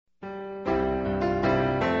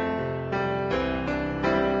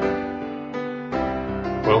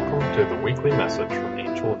to the weekly message from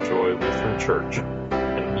Angel of Joy Lutheran Church,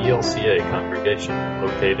 an ELCA congregation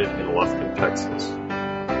located in Lufkin, Texas.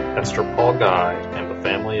 Pastor Paul Guy and the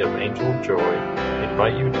family of Angel of Joy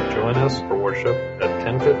invite you to join us for worship at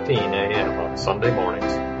 10:15 a.m. on Sunday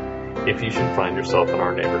mornings. If you should find yourself in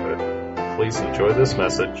our neighborhood, please enjoy this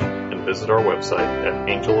message and visit our website at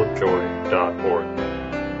angelofjoy.org.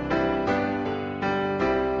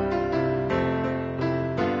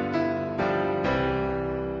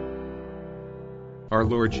 Our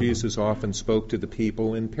Lord Jesus often spoke to the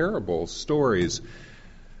people in parables, stories.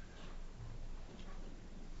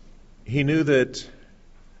 He knew that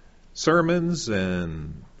sermons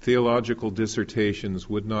and theological dissertations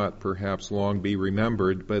would not perhaps long be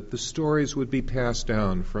remembered, but the stories would be passed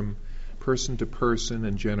down from person to person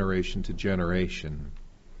and generation to generation.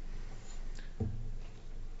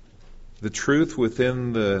 The truth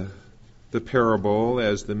within the parable,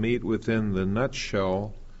 as the meat within the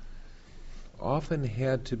nutshell, often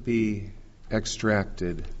had to be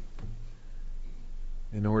extracted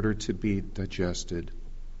in order to be digested.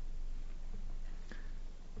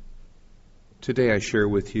 Today I share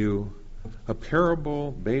with you a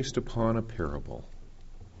parable based upon a parable.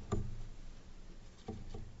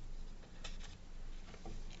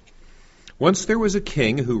 Once there was a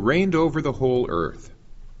king who reigned over the whole earth.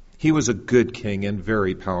 He was a good king and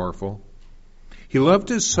very powerful. He loved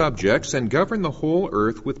his subjects and governed the whole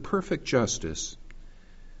earth with perfect justice.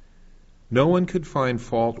 No one could find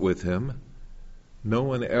fault with him. No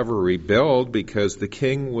one ever rebelled because the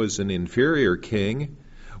king was an inferior king.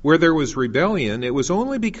 Where there was rebellion, it was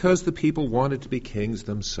only because the people wanted to be kings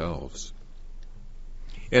themselves.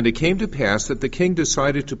 And it came to pass that the king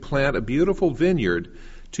decided to plant a beautiful vineyard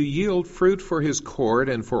to yield fruit for his court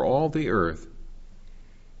and for all the earth.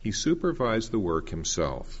 He supervised the work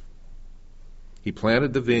himself. He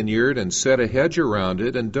planted the vineyard and set a hedge around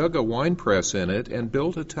it and dug a winepress in it and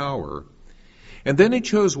built a tower. And then he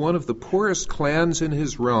chose one of the poorest clans in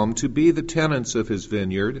his realm to be the tenants of his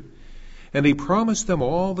vineyard, and he promised them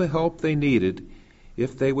all the help they needed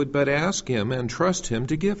if they would but ask him and trust him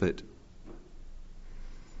to give it.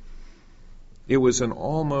 It was an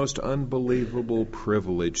almost unbelievable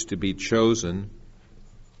privilege to be chosen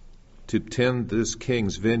to tend this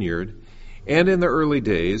king's vineyard, and in the early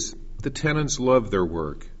days, the tenants loved their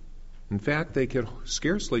work. In fact, they could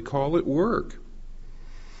scarcely call it work.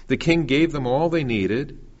 The king gave them all they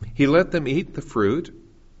needed. He let them eat the fruit.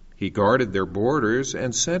 He guarded their borders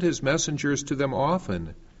and sent his messengers to them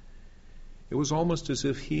often. It was almost as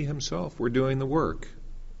if he himself were doing the work.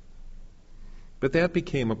 But that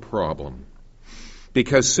became a problem,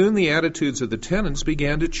 because soon the attitudes of the tenants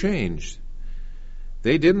began to change.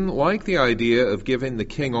 They didn't like the idea of giving the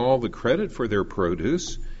king all the credit for their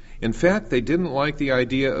produce. In fact, they didn't like the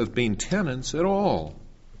idea of being tenants at all.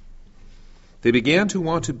 They began to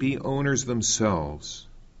want to be owners themselves.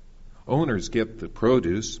 Owners get the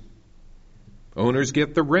produce. Owners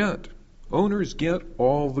get the rent. Owners get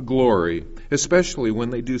all the glory, especially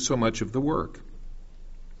when they do so much of the work.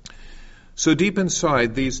 So deep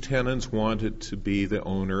inside, these tenants wanted to be the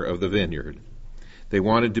owner of the vineyard. They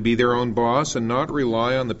wanted to be their own boss and not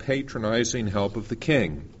rely on the patronizing help of the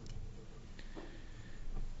king.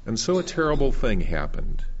 And so a terrible thing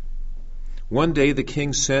happened. One day the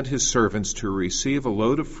king sent his servants to receive a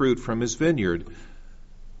load of fruit from his vineyard,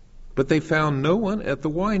 but they found no one at the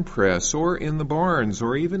winepress or in the barns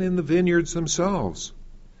or even in the vineyards themselves.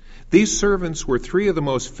 These servants were 3 of the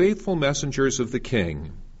most faithful messengers of the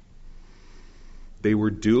king. They were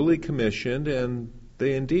duly commissioned, and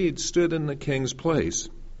they indeed stood in the king's place.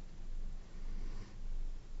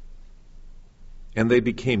 And they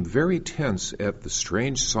became very tense at the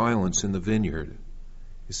strange silence in the vineyard.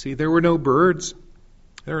 You see, there were no birds.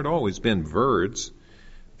 There had always been birds.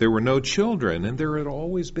 There were no children, and there had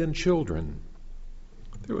always been children.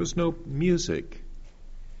 There was no music,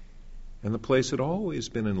 and the place had always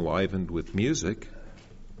been enlivened with music.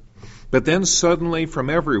 But then suddenly from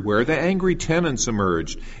everywhere the angry tenants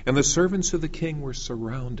emerged, and the servants of the king were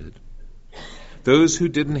surrounded. Those who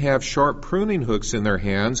didn't have sharp pruning hooks in their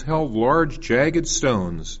hands held large, jagged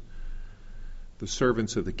stones. The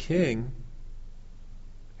servants of the king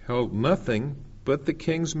held nothing but the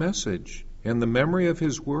king's message and the memory of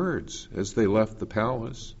his words as they left the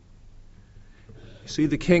palace. See,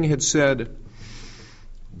 the king had said,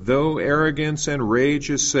 "Though arrogance and rage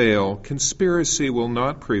assail, conspiracy will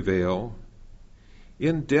not prevail.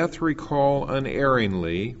 In death recall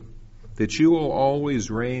unerringly that you will always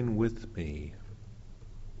reign with me."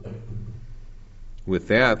 With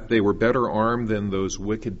that, they were better armed than those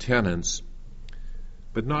wicked tenants,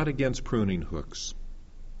 but not against pruning hooks.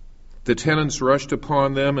 The tenants rushed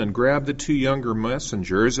upon them and grabbed the 2 younger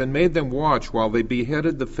messengers and made them watch while they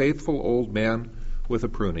beheaded the faithful old man with a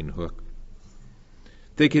pruning hook.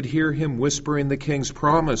 They could hear him whispering the king's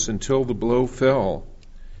promise until the blow fell,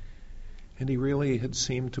 and he really had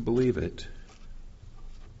seemed to believe it.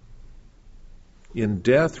 In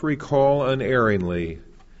death recall unerringly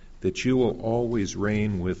that you will always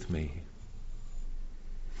reign with me.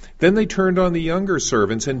 Then they turned on the younger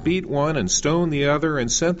servants and beat one and stoned the other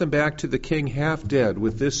and sent them back to the king half dead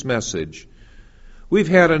with this message: "We've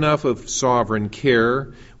had enough of sovereign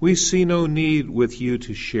care. We see no need with you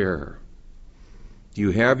to share.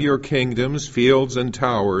 You have your kingdoms, fields, and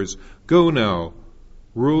towers. Go now,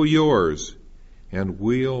 rule yours, and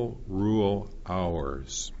we'll rule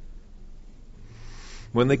ours."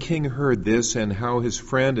 When the king heard this and how his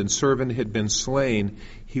friend and servant had been slain,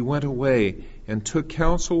 he went away and took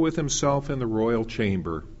counsel with himself in the royal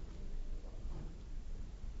chamber.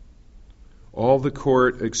 All the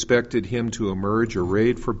court expected him to emerge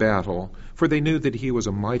arrayed for battle, for they knew that he was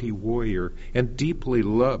a mighty warrior and deeply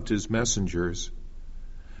loved his messengers.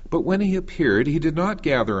 But when he appeared, he did not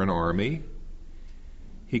gather an army.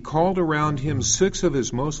 He called around him 6 of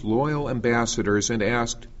his most loyal ambassadors and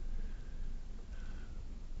asked,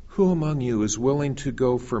 "Who among you is willing to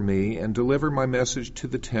go for me and deliver my message to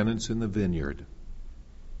the tenants in the vineyard?"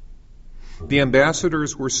 The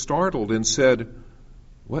ambassadors were startled and said,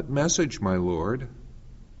 "What message, my lord?"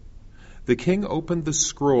 The king opened the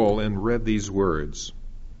scroll and read these words: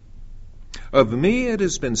 "Of me it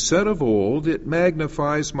has been said of old, it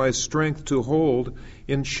magnifies my strength to hold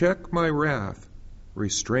in check my wrath,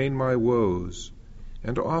 restrain my woes,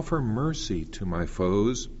 and offer mercy to my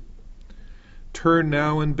foes. Turn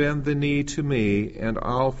now and bend the knee to me, and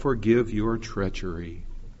I'll forgive your treachery."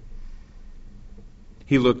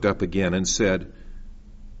 He looked up again and said,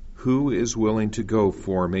 "Who is willing to go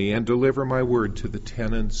for me and deliver my word to the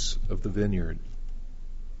tenants of the vineyard?"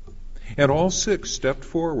 And all 6 stepped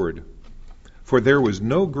forward, for there was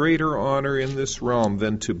no greater honor in this realm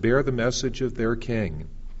than to bear the message of their king.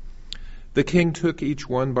 The king took each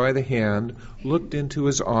one by the hand, looked into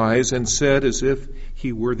his eyes, and said, as if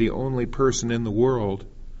he were the only person in the world,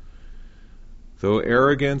 "Though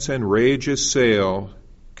arrogance and rage assail,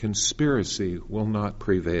 conspiracy will not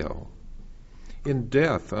prevail. In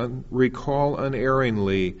death recall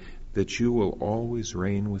unerringly that you will always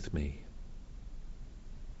reign with me."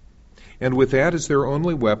 And with that as their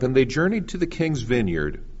only weapon, they journeyed to the king's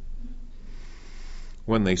vineyard.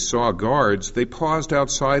 When they saw guards, they paused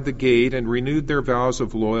outside the gate and renewed their vows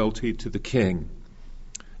of loyalty to the king.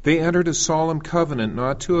 They entered a solemn covenant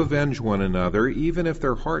not to avenge one another, even if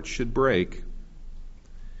their hearts should break.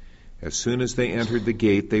 As soon as they entered the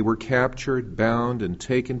gate, they were captured, bound, and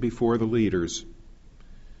taken before the leaders.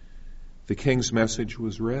 The king's message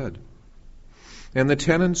was read, and the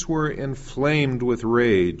tenants were inflamed with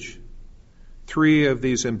rage. 3 of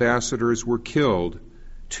these ambassadors were killed.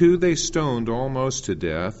 2 they stoned almost to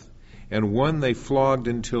death, and 1 they flogged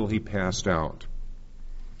until he passed out.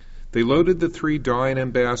 They loaded the 3 dying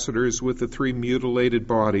ambassadors with the 3 mutilated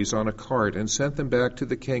bodies on a cart and sent them back to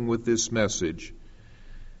the king with this message: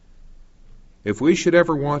 "If we should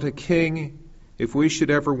ever want a king, if we should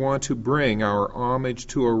ever want to bring our homage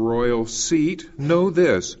to a royal seat, know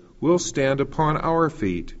this, we'll stand upon our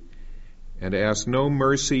feet, and ask no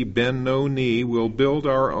mercy, bend no knee, we'll build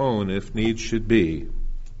our own if need should be."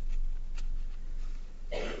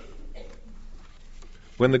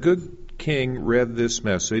 When the good king read this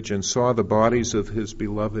message and saw the bodies of his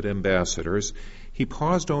beloved ambassadors, he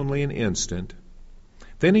paused only an instant.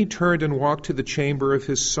 Then he turned and walked to the chamber of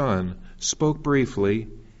his son, spoke briefly,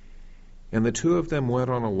 and the 2 of them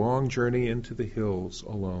went on a long journey into the hills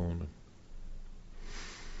alone.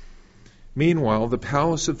 Meanwhile, the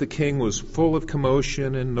palace of the king was full of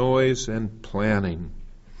commotion and noise and planning.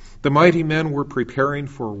 The mighty men were preparing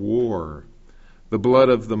for war. The blood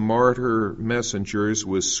of the martyr messengers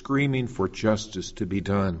was screaming for justice to be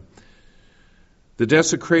done. The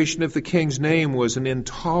desecration of the king's name was an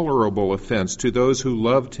intolerable offense to those who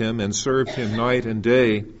loved him and served him night and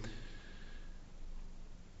day.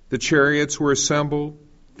 The chariots were assembled,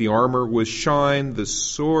 the armor was shined, the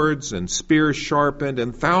swords and spears sharpened,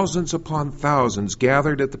 and thousands upon thousands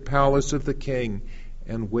gathered at the palace of the king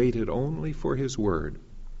and waited only for his word.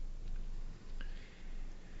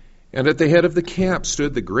 And at the head of the camp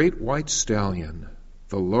stood the great white stallion,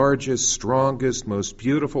 the largest, strongest, most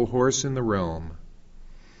beautiful horse in the realm.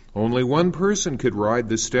 Only one person could ride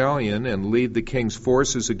the stallion and lead the king's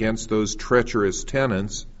forces against those treacherous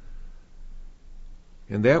tenants,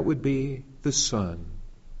 and that would be the son,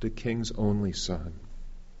 the king's only son.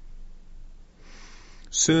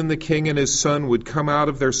 Soon the king and his son would come out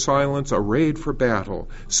of their silence arrayed for battle.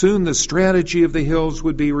 Soon the strategy of the hills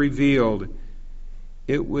would be revealed.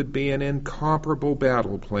 It would be an incomparable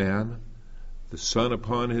battle plan. The son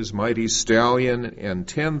upon his mighty stallion and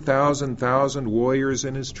 10,000 warriors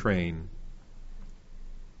in his train.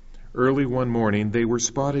 Early one morning they were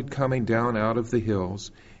spotted coming down out of the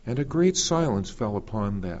hills, and a great silence fell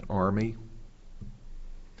upon that army.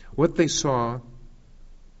 What they saw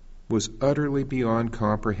was utterly beyond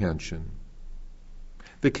comprehension.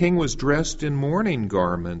 The king was dressed in mourning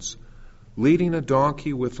garments, leading a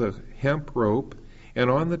donkey with a hemp rope, and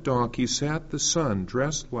on the donkey sat the son,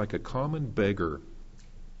 dressed like a common beggar.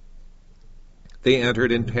 They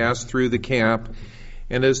entered and passed through the camp,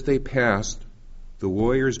 and as they passed, the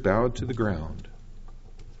warriors bowed to the ground.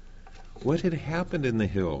 What had happened in the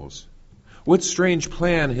hills? What strange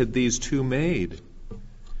plan had these two made?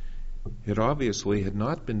 It obviously had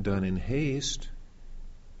not been done in haste,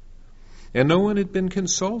 and no one had been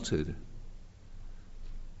consulted.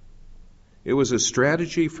 It was a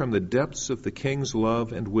strategy from the depths of the king's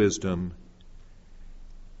love and wisdom,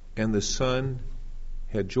 and the son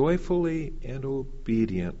had joyfully and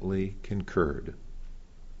obediently concurred.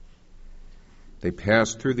 They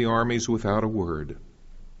passed through the armies without a word.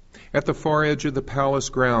 At the far edge of the palace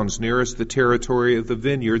grounds nearest the territory of the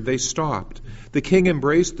vineyard, they stopped. The king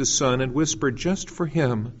embraced the son and whispered just for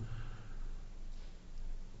him,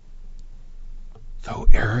 "Though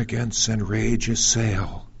arrogance and rage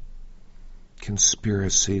assail,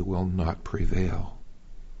 conspiracy will not prevail.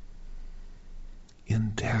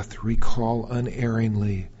 In death recall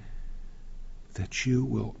unerringly that you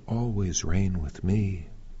will always reign with me."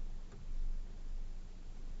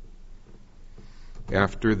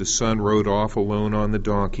 After the son rode off alone on the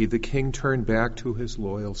donkey, the king turned back to his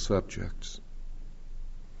loyal subjects.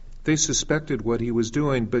 They suspected what he was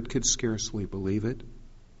doing, but could scarcely believe it.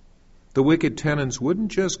 The wicked tenants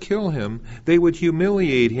wouldn't just kill him, they would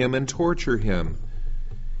humiliate him and torture him.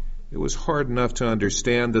 It was hard enough to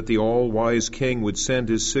understand that the all-wise king would send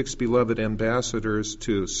his 6 beloved ambassadors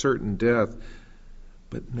to certain death,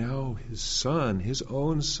 but now his son, his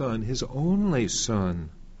own son, his only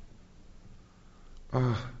son,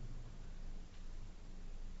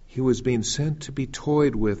 he was being sent to be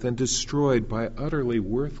toyed with and destroyed by utterly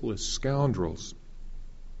worthless scoundrels.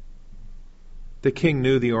 The king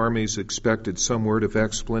knew the armies expected some word of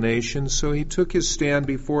explanation, so he took his stand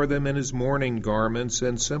before them in his mourning garments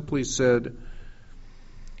and simply said,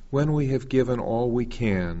 "When we have given all we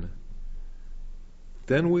can,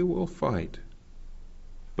 then we will fight,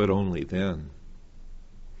 but only then."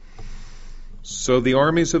 So the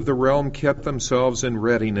armies of the realm kept themselves in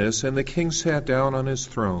readiness, and the king sat down on his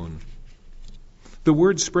throne. The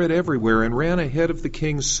word spread everywhere and ran ahead of the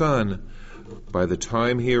king's son. By the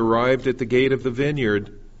time he arrived at the gate of the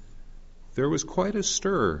vineyard, there was quite a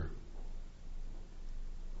stir.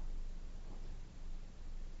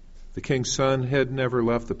 The king's son had never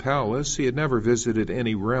left the palace. He had never visited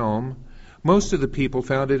any realm. Most of the people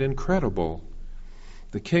found it incredible.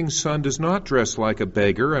 The king's son does not dress like a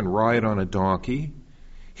beggar and ride on a donkey.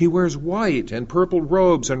 He wears white and purple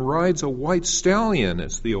robes and rides a white stallion,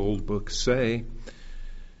 as the old books say.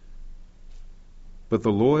 But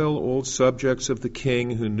the loyal old subjects of the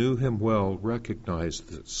king who knew him well recognized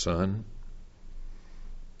the son.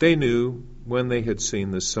 They knew when they had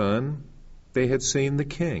seen the son, they had seen the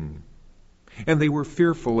king, and they were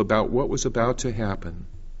fearful about what was about to happen.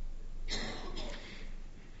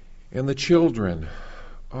 And the children,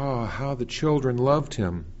 how the children loved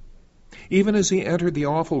him. Even as he entered the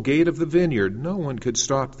awful gate of the vineyard, no one could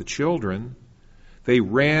stop the children. They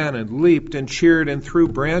ran and leaped and cheered and threw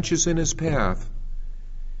branches in his path.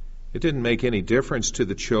 It didn't make any difference to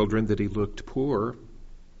the children that he looked poor.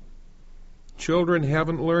 Children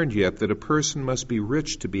haven't learned yet that a person must be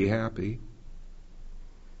rich to be happy.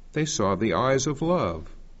 They saw the eyes of love.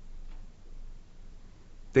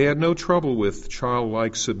 They had no trouble with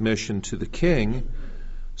childlike submission to the king,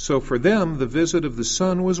 so for them the visit of the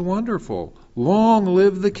son was wonderful. Long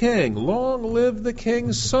live the king! Long live the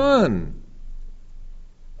king's son!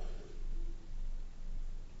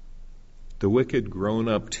 The wicked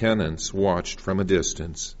grown-up tenants watched from a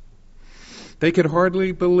distance. They could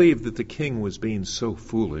hardly believe that the king was being so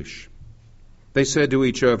foolish. They said to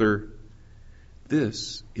each other,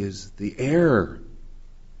 "This is the heir.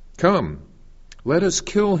 Come, let us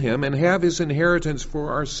kill him and have his inheritance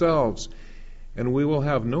for ourselves, and we will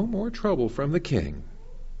have no more trouble from the king."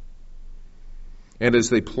 And as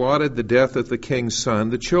they plotted the death of the king's son,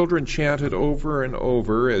 the children chanted over and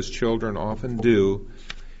over, as children often do,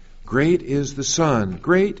 "Great is the Son,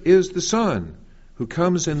 great is the Son, who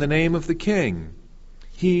comes in the name of the King.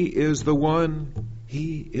 He is the one.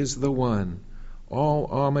 He is the one. All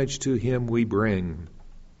homage to him we bring.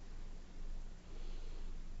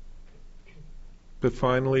 But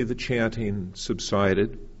finally the chanting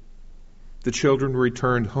subsided. The children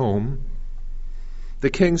returned home.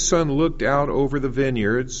 The king's son looked out over the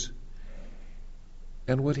vineyards,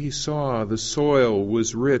 and what he saw, the soil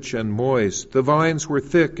was rich and moist. The vines were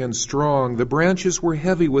thick and strong. The branches were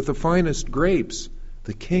heavy with the finest grapes,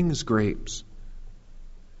 the king's grapes.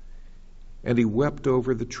 And he wept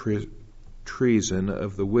over the treason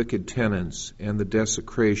of the wicked tenants and the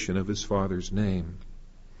desecration of his father's name.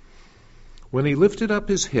 When he lifted up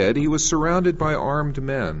his head, he was surrounded by armed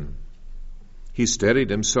men. He steadied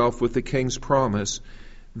himself with the king's promise.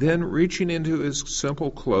 Then, reaching into his simple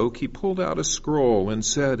cloak, he pulled out a scroll and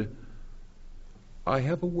said, I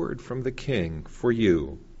have a word from the king for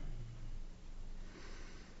you.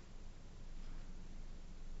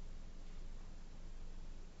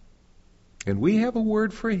 And we have a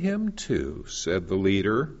word for him too, said the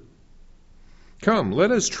leader. Come, let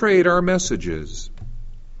us trade our messages.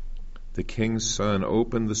 The king's son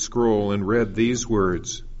opened the scroll and read these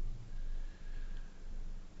words.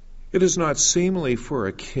 It is not seemly for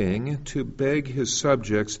a king to beg his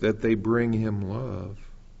subjects that they bring him love.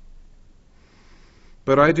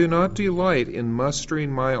 But I do not delight in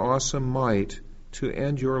mustering my awesome might to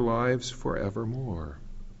end your lives forevermore.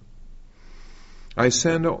 I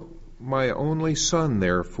send my only son,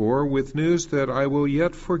 therefore, with news that I will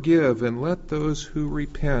yet forgive and let those who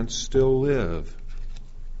repent still live.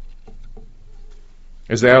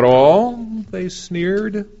 Is that all? They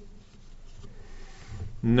sneered.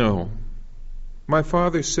 No. My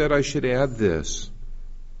father said I should add this.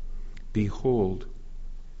 Behold,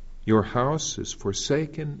 your house is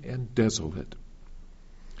forsaken and desolate.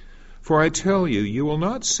 For I tell you, you will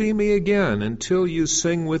not see me again until you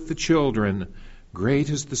sing with the children, great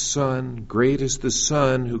is the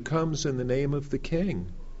Son who comes in the name of the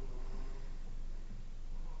King.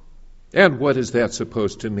 And what is that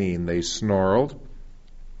supposed to mean? They snarled.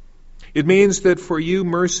 It means that for you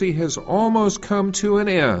mercy has almost come to an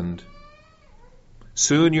end.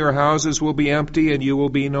 Soon your houses will be empty and you will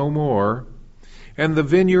be no more, and the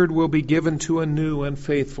vineyard will be given to a new and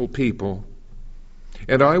faithful people.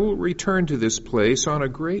 And I will return to this place on a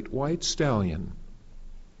great white stallion.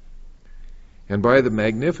 And by the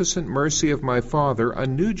magnificent mercy of my Father, a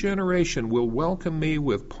new generation will welcome me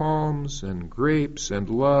with palms and grapes and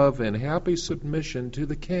love and happy submission to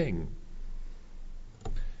the King.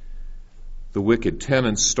 The wicked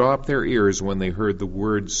tenants stopped their ears when they heard the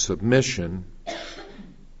word submission.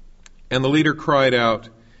 And the leader cried out,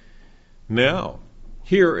 Now,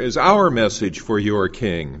 here is our message for your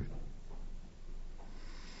king.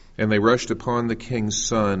 And they rushed upon the king's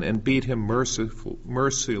son and beat him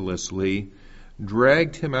mercilessly,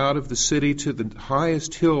 dragged him out of the city to the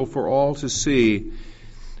highest hill for all to see,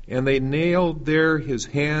 and they nailed there his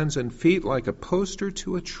hands and feet like a poster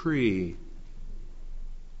to a tree.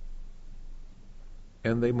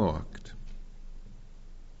 And they mocked.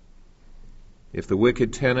 If the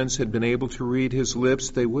wicked tenants had been able to read his lips,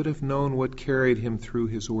 they would have known what carried him through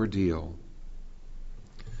his ordeal.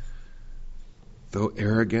 Though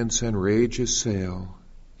arrogance and rage assail,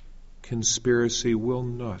 conspiracy will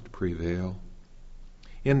not prevail.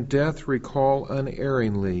 In death recall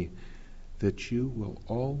unerringly that you will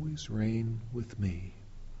always reign with me.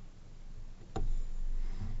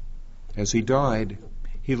 As he died,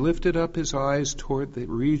 he lifted up his eyes toward the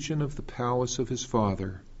region of the palace of his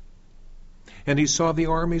father. And he saw the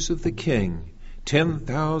armies of the king,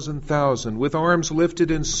 10,000, with arms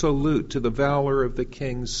lifted in salute to the valor of the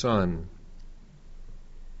king's son.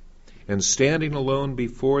 And standing alone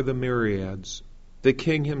before the myriads, the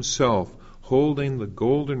king himself, holding the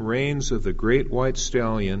golden reins of the great white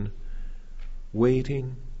stallion,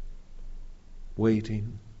 waiting.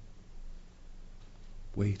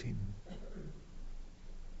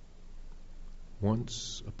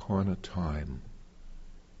 Once upon a time.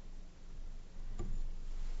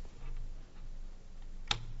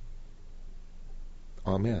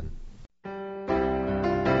 Amen.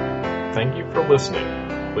 Thank you for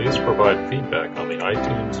listening. Please provide feedback on the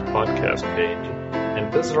iTunes podcast page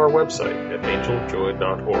and visit our website at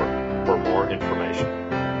angeljoy.org for more information.